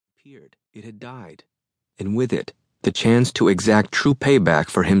disappeared. It had died, and with it, the chance to exact true payback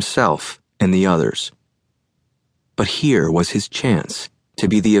for himself and the others. But here was his chance to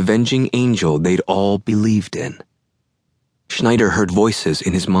be the avenging angel they'd all believed in. Schneider heard voices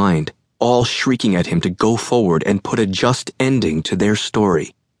in his mind, all shrieking at him to go forward and put a just ending to their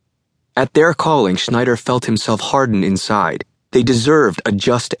story. At their calling, Schneider felt himself harden inside. They deserved a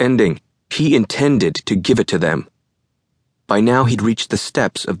just ending. He intended to give it to them. By now he'd reached the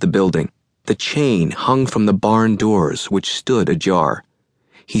steps of the building. The chain hung from the barn doors, which stood ajar.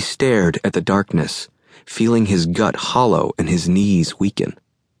 He stared at the darkness, feeling his gut hollow and his knees weaken.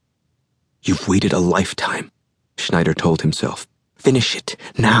 "You've waited a lifetime," Schneider told himself. "Finish it,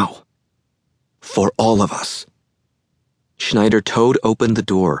 now. For all of us." Schneider towed open the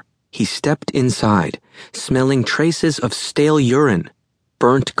door. He stepped inside, smelling traces of stale urine,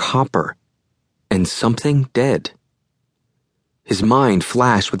 burnt copper, and something dead. His mind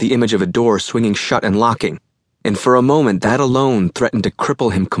flashed with the image of a door swinging shut and locking, and for a moment that alone threatened to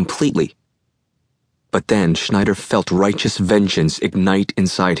cripple him completely. But then Schneider felt righteous vengeance ignite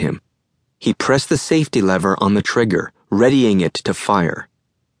inside him. He pressed the safety lever on the trigger, readying it to fire.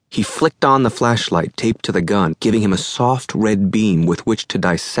 He flicked on the flashlight taped to the gun, giving him a soft red beam with which to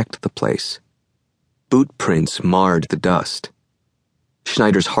dissect the place. Boot prints marred the dust.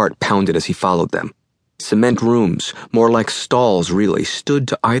 Schneider's heart pounded as he followed them. Cement rooms, more like stalls really, stood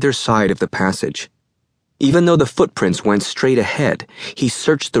to either side of the passage. Even though the footprints went straight ahead, he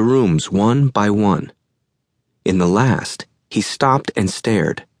searched the rooms one by one. In the last, he stopped and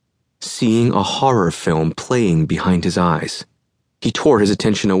stared, seeing a horror film playing behind his eyes. He tore his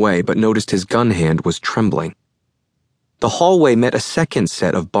attention away, but noticed his gun hand was trembling. The hallway met a second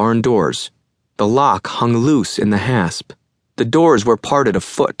set of barn doors. The lock hung loose in the hasp. The doors were parted a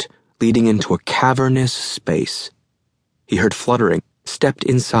foot, leading into a cavernous space. He heard fluttering, stepped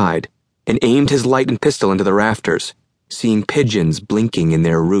inside, and aimed his light and pistol into the rafters, seeing pigeons blinking in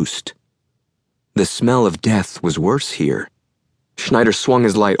their roost. The smell of death was worse here. Schneider swung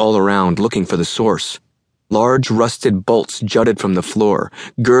his light all around, looking for the source. Large rusted bolts jutted from the floor.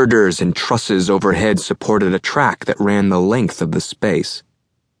 Girders and trusses overhead supported a track that ran the length of the space.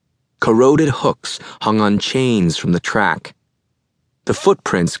 Corroded hooks hung on chains from the track. The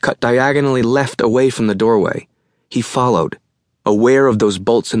footprints cut diagonally left away from the doorway. He followed, aware of those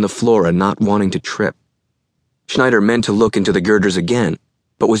bolts in the floor and not wanting to trip. Schneider meant to look into the girders again,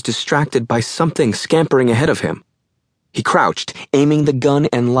 but was distracted by something scampering ahead of him. He crouched, aiming the gun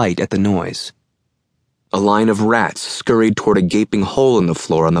and light at the noise. A line of rats scurried toward a gaping hole in the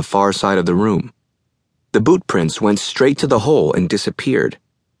floor on the far side of the room. The boot prints went straight to the hole and disappeared.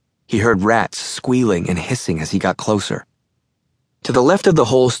 He heard rats squealing and hissing as he got closer. To the left of the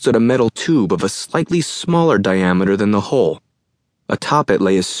hole stood a metal tube of a slightly smaller diameter than the hole. Atop it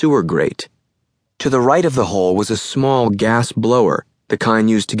lay a sewer grate. To the right of the hole was a small gas blower, the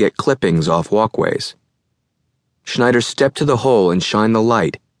kind used to get clippings off walkways. Schneider stepped to the hole and shined the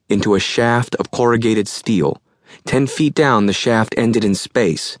light into a shaft of corrugated steel. 10 feet down, the shaft ended in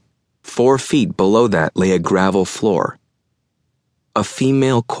space. 4 feet below that lay a gravel floor. A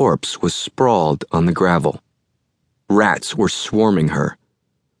female corpse was sprawled on the gravel. Rats were swarming her.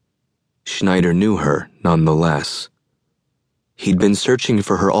 Schneider knew her nonetheless. He'd been searching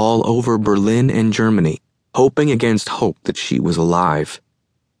for her all over Berlin and Germany, hoping against hope that she was alive.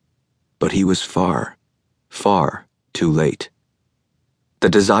 But he was far, far too late. The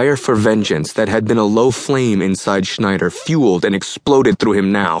desire for vengeance that had been a low flame inside Schneider fueled and exploded through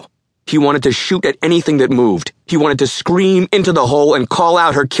him now. He wanted to shoot at anything that moved. He wanted to scream into the hole and call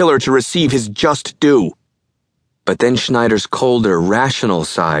out her killer to receive his just due. But then Schneider's colder, rational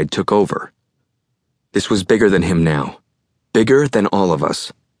side took over. This was bigger than him now. Bigger than all of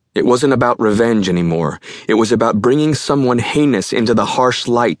us. It wasn't about revenge anymore. It was about bringing someone heinous into the harsh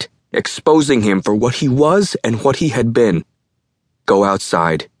light, exposing him for what he was and what he had been. Go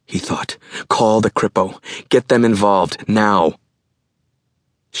outside, he thought. Call the Kripo. Get them involved, now.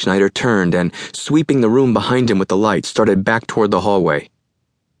 Schneider turned and, sweeping the room behind him with the light, started back toward the hallway.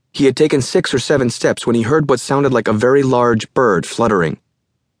 He had taken 6 or 7 steps when he heard what sounded like a very large bird fluttering.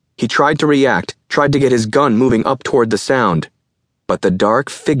 He tried to react, tried to get his gun moving up toward the sound, but the dark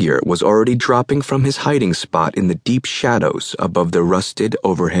figure was already dropping from his hiding spot in the deep shadows above the rusted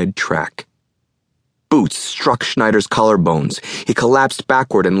overhead track. Boots struck Schneider's collarbones. He collapsed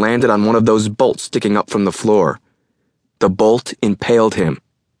backward and landed on one of those bolts sticking up from the floor. The bolt impaled him,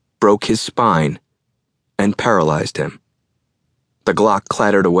 broke his spine, and paralyzed him. The Glock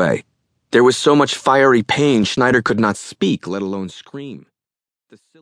clattered away. There was so much fiery pain Schneider could not speak, let alone scream.